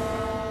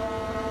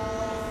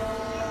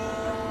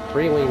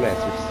 3 wingmen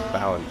just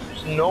found.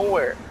 There's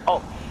nowhere.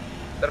 Oh,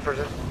 is that a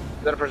person? Is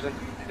that a person? I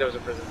think there was a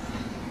person.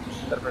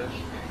 Is that a person?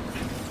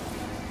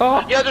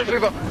 Oh! Yeah, there's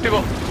people.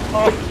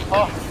 Oh.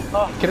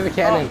 Get in the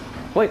cannon!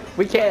 Wait,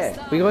 we can't!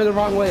 We're going the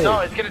wrong way! No,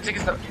 it's gonna take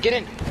us down. Get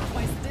in.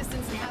 Twice the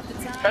distance and half the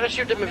time. Try to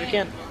shoot them if you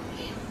can.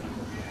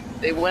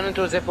 They went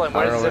into a zipline.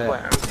 I Where's don't the know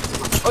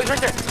zipline? Oh, he's right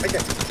there. Right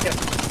there. Get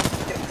him.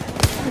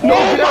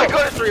 Oh my god,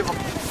 there's 3 of them.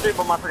 3 of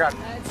them, I forgot.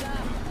 Heads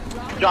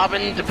up.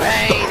 Dropping the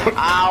pain.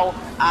 Ow.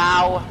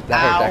 Ow.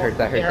 That ow. hurts,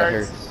 that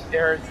hurts.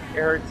 It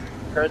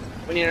hurts.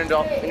 We need an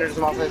adult. We need a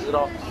small size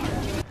adult.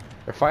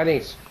 They're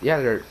fighting. Yeah,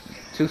 there are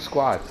 2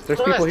 squads. There's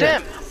Oh, people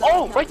that's here. them.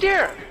 Oh, right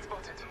there.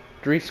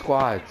 3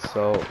 squads.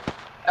 So,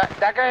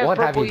 That guy has what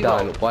have purple you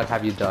done? emo. What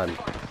have you done?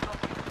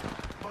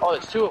 Oh,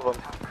 there's 2 of them.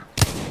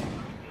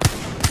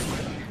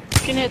 You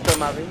can hit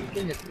them, Abby. You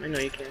can hit them. I know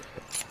you can.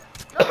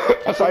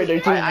 I'm sorry, they're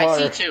too far.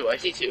 I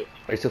see 2.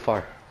 They're too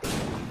far.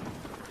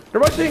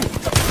 They're rushing!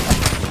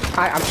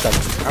 I'm stuck.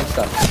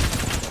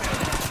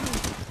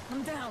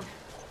 I'm down.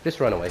 Just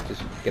run away.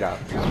 Just get out.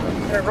 Just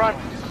run. Better run.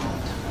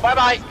 Bye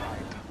bye.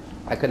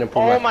 I couldn't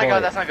improve Oh my my god,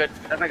 point.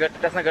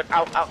 that's not good.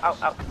 Ow.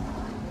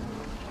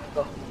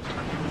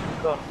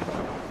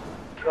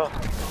 Go.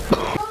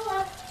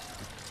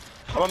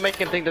 I'm gonna make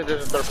him think that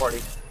there's a third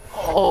party.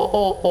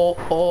 Oh,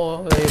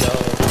 you know.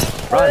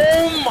 Run.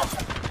 Oh my.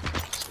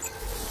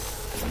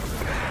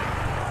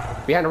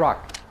 Behind the rock.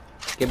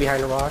 Get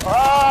behind the rock.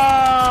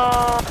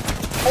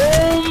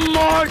 Oh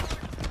my.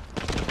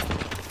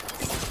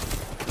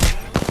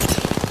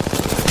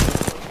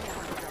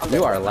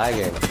 You are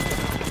lagging.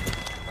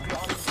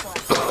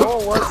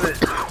 What was it?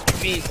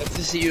 Me, that's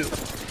to see you.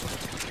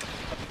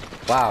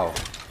 Wow.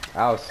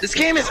 This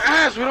game is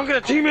ass. We don't get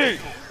a teammate.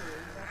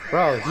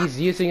 Bro, he's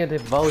using a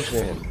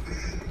devotion.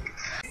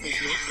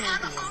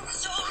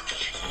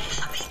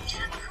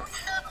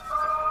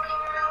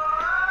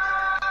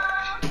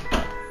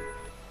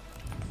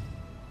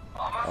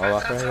 Oh, my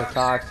friend is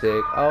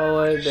toxic,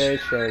 always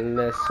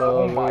bitchin',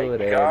 so rude,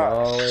 and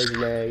always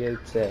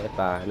negative.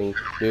 I need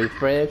new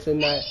friends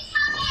tonight.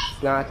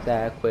 It's not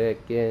that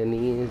quick and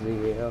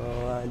easy.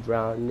 Oh, I'm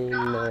drowning,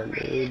 let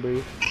me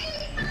breathe.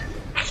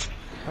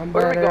 I'm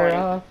Where are we better going?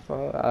 off.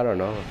 I don't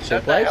know. Same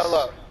Shut the place? hell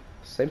up.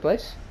 Same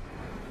place?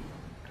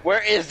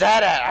 Where is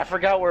that at? I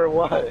forgot where it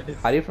was.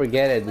 How do you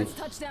forget it? Let's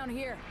touch down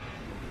here.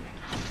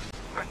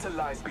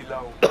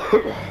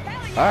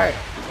 Alright,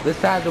 this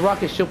time the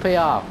rocket should pay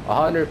off.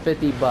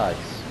 150 bucks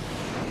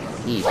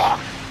each. Rock.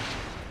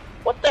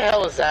 What the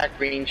hell is that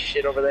green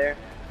shit over there?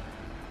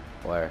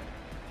 Where?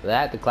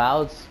 That? The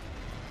clouds?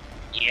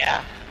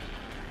 Yeah.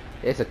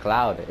 It's a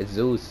cloud. It's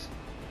Zeus.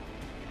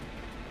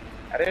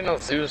 I didn't know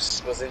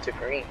Zeus was into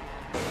green.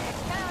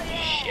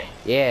 Shit.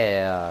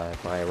 Yeah,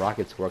 my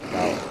rockets worked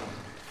out.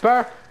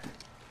 Burr!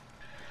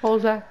 What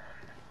was that?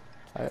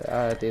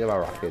 I think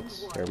about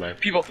rockets. Never mind.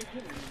 People.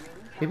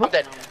 People? I'm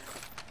dead.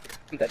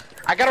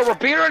 I got a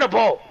repeater and a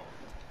bow.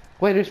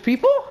 Wait, there's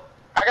people?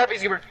 I got a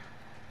peacekeeper.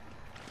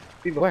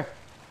 People? Where?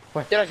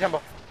 Did I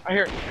jump? I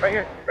hear it. Right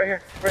here.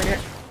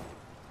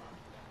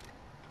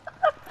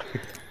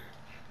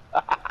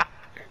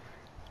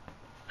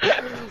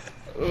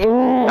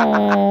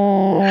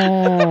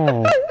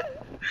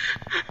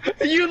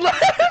 You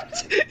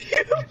left!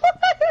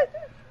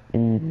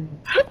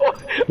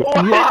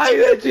 Why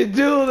did you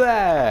do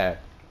that?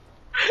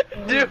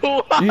 Dude,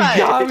 why? You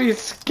got me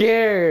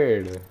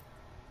scared.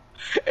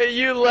 And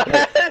you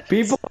left.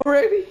 People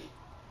already?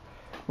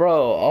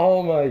 Bro,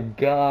 oh my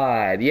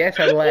god. Yes,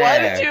 I left. Why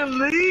did you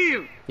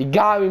leave? You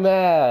got me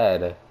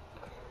mad.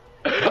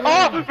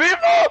 Oh,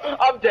 people!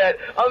 I'm dead.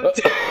 I'm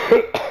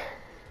dead.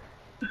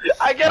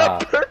 I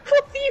got a purple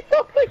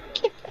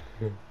again.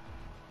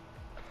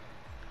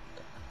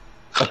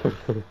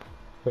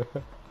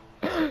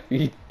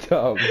 You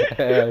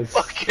dumbass.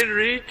 Fucking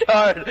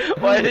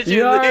retard. Why did you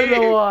You're leave?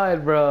 the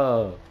one,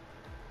 bro.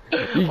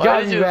 You Why got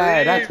did me you mad.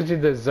 leave? That's what you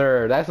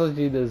deserve. That's what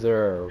you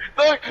deserve.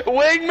 Look,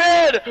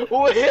 wingman!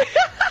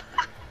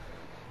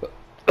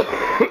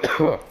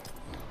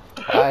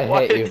 I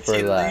Why hate you did for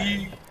you that.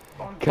 leave?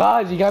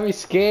 God, you got me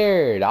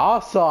scared.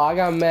 Also, I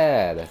got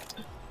mad.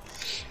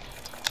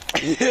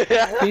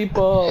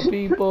 People.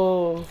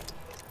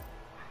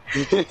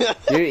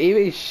 You're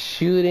even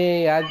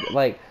shooting. I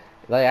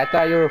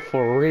thought you were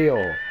for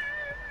real.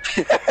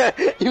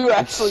 You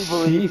actually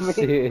believe me?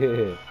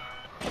 Jesus.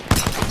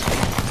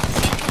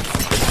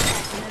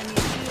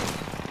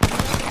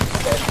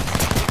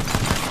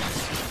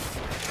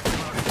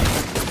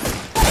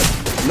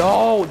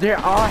 No, they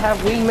all have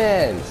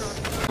wingmen.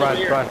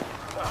 Run.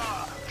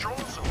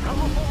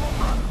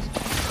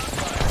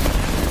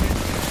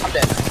 I'm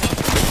dead.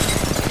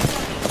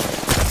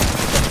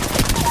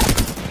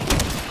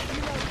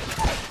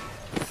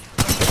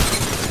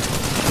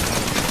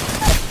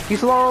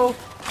 He's low,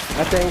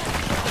 I think.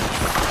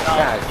 No,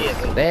 God, he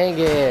isn't. dang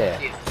it.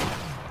 He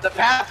isn't. The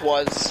path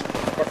was.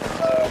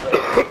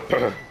 Can I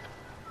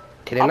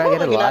not get I'm probably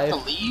gonna alive? have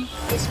to leave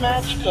this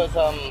match because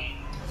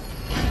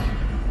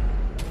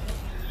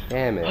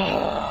Damn it.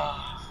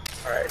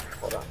 Alright,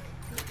 hold on.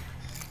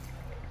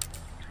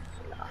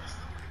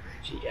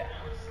 Yeah.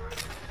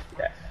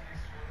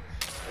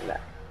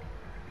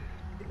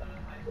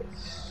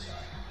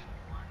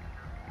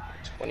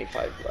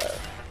 25 left.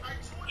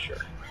 Sure.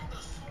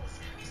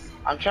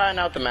 I'm trying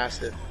out the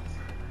Mastiff.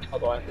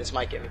 Although this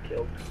might get me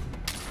killed.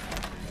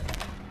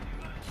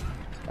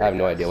 I have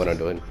no idea what I'm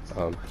doing.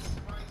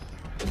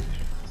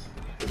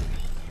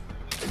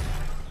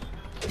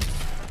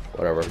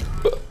 Whatever.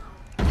 Should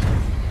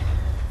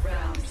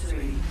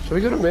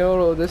we go to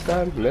middle this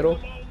time? Middle?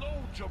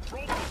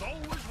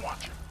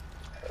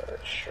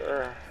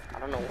 Sure. I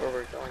don't know where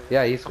we're going.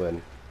 Yeah, East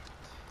win.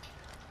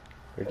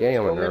 You're getting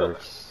on my Let's go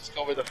nerves. Let's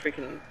go where the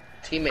freaking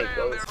teammate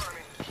goes.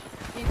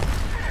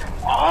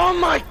 Oh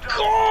my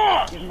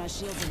god! Give my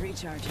shields a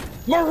recharge.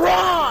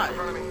 Mirage!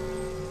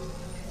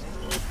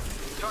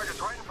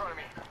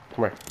 Come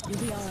here. You'll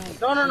be alright.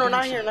 No,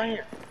 not here, not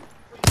here.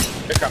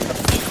 Pick up.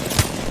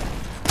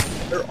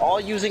 They're all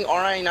using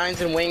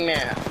RI9s and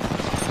Wingman.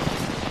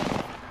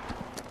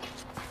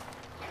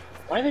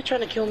 Why are they trying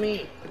to kill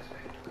me?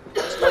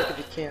 Smoke if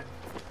you can.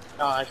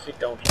 No, actually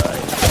don't try.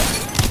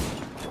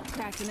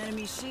 Cracked an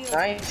enemy shield.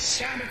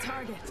 Nice. Found a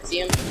target. See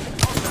him?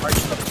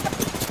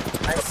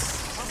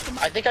 Nice.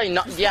 I think I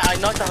knocked the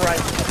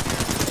Horizon.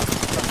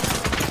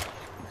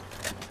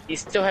 He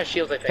still has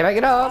shields, I think. Can I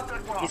get up?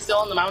 He's still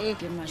on the mountain.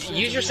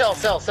 Use your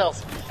cells.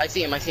 I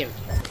see him. Right here.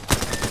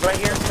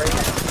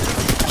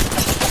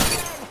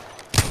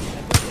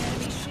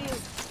 Enemy shield.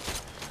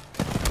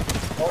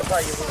 Oh,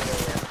 sorry, you're moving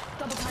over here.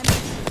 Double time.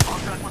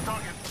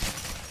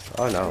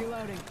 Oh no.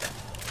 Reloading.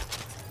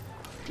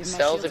 Give my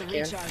Cells shields if a you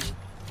can. recharge.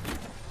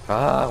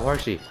 Ah,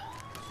 where's she?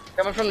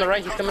 Coming from the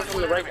right. He's coming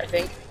from the right, I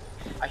think.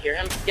 I hear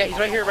him. Yeah, he's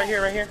right here.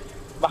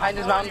 Behind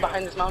this mountain.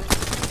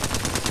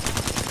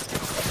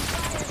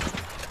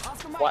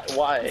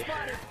 Why?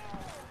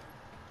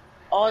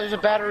 Oh, there's a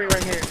battery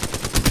right here.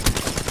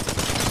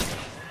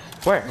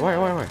 Where?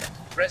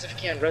 Res if you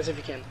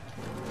can.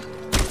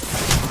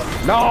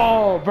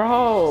 No,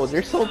 bro,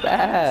 they're so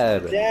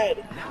bad.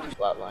 Dead.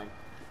 Flatline.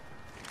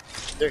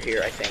 They're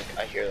here, I think.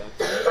 I hear them.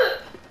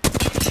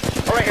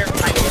 Oh, right here.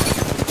 I hear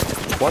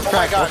them. One's Oh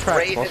my cracked, god, one's cracked,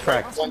 Raze one's is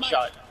like cracked. one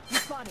shot.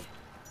 He's spotted.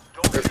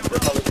 They're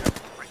probably here.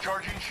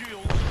 Recharging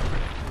shield.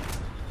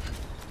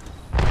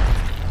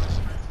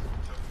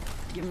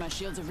 Give my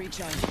shields a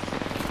recharge.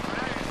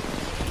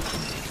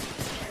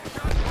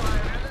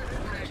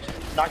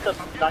 Knock the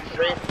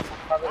Raze.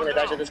 Probably gonna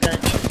die to this guy.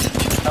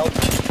 Help.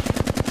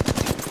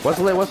 What's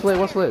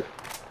lit?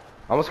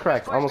 Almost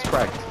cracked. I'm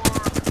trying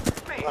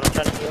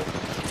to heal.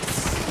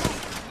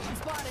 I'm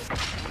spotted.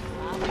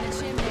 I'm in the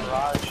chimney.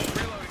 Mirage.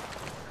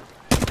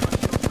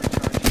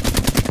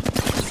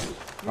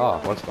 Oh,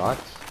 one spot.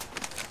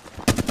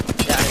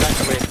 Yeah, I knocked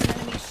the Raze.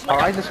 Enemy shield.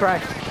 Alright, just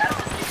cracked.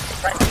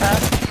 Right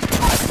pass.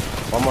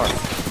 One more.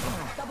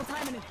 Double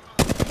timing it.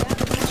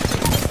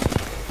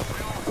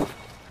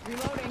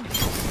 Reloading.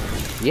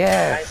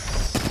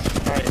 Yes.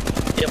 Alright,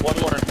 yeah, one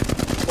more.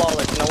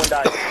 Flawless, no one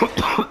dies.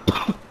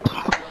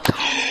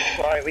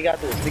 Alright, we got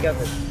this.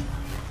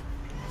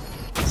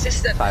 It's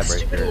just that Tiebreaker.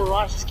 stupid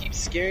Mirage just keeps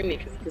scaring me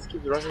because he just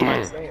keeps rushing by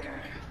his name.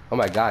 Oh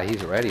my god,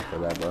 he's ready for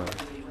that, bro. Do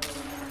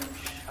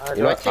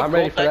You know I what? take I'm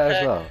ready gold for that as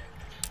backpack?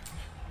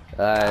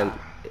 well. And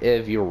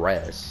if you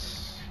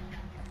rest.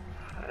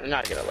 I'm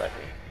not gonna let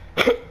me.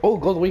 Oh,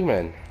 gold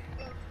wingman.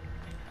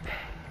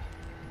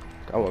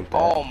 I want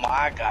that. Oh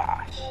my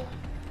gosh.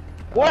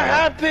 What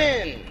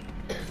happened?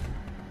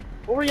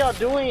 What were y'all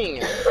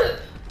doing?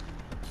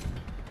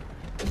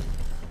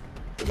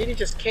 Katie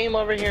just came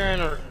over here and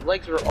her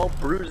legs were all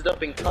bruised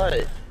up and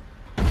cut.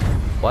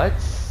 What?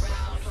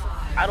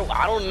 I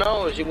don't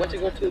know. She went to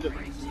go to the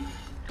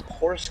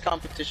horse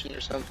competition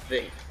or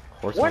something.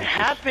 What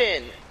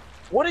happened?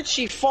 What did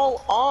she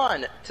fall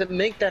on to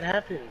make that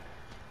happen?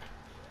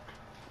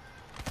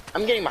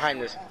 I'm getting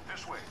behind this.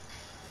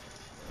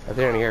 Oh,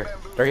 they're in here.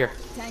 They're here.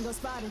 Tango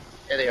spotted.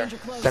 There they are.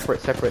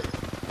 Separate.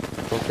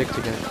 Don't stick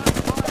together.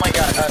 Oh my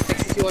god,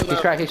 62 in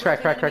the... He's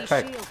cracked.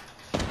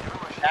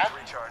 Yeah?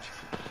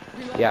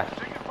 Yeah.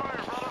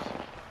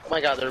 Oh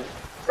my god, they're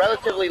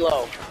relatively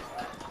low.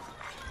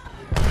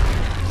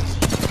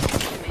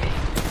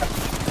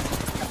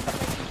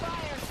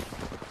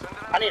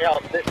 I need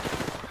help.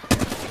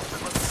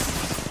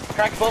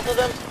 Crack both of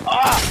them.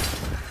 Ah!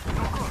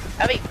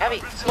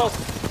 Heavy, smoke.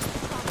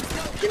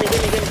 Gimme.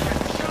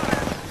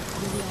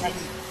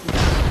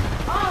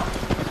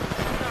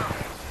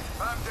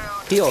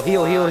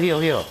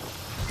 Heal.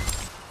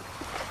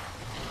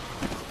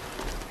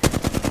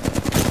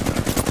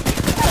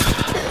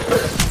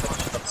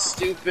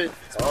 Stupid.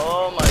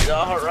 Oh my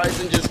god,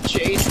 Horizon just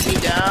chased me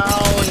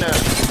down.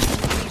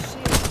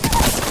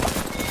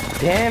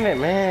 Damn it,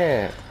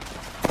 man.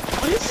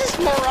 What is this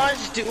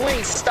Mirage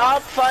doing?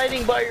 Stop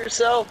fighting by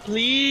yourself,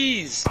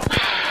 please. Try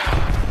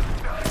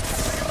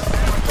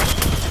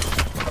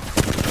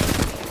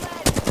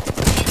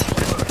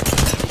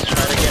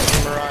to get me,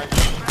 Mirage.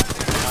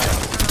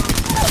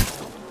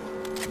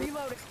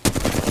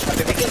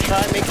 If we can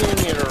try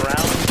making it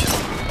around.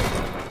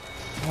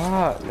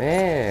 Oh,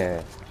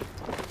 man.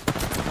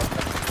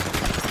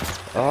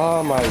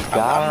 Oh my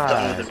god. I'm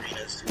done with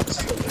arenas. This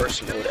is the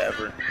worst mode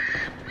ever.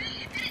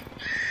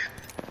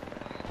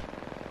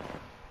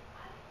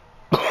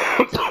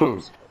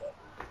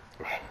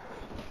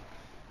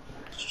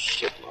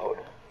 Shit mode.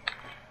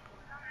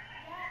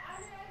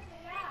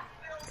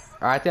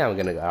 I think I'm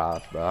gonna get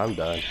off, bro. I'm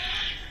done.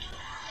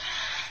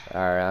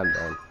 Alright, I'm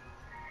done.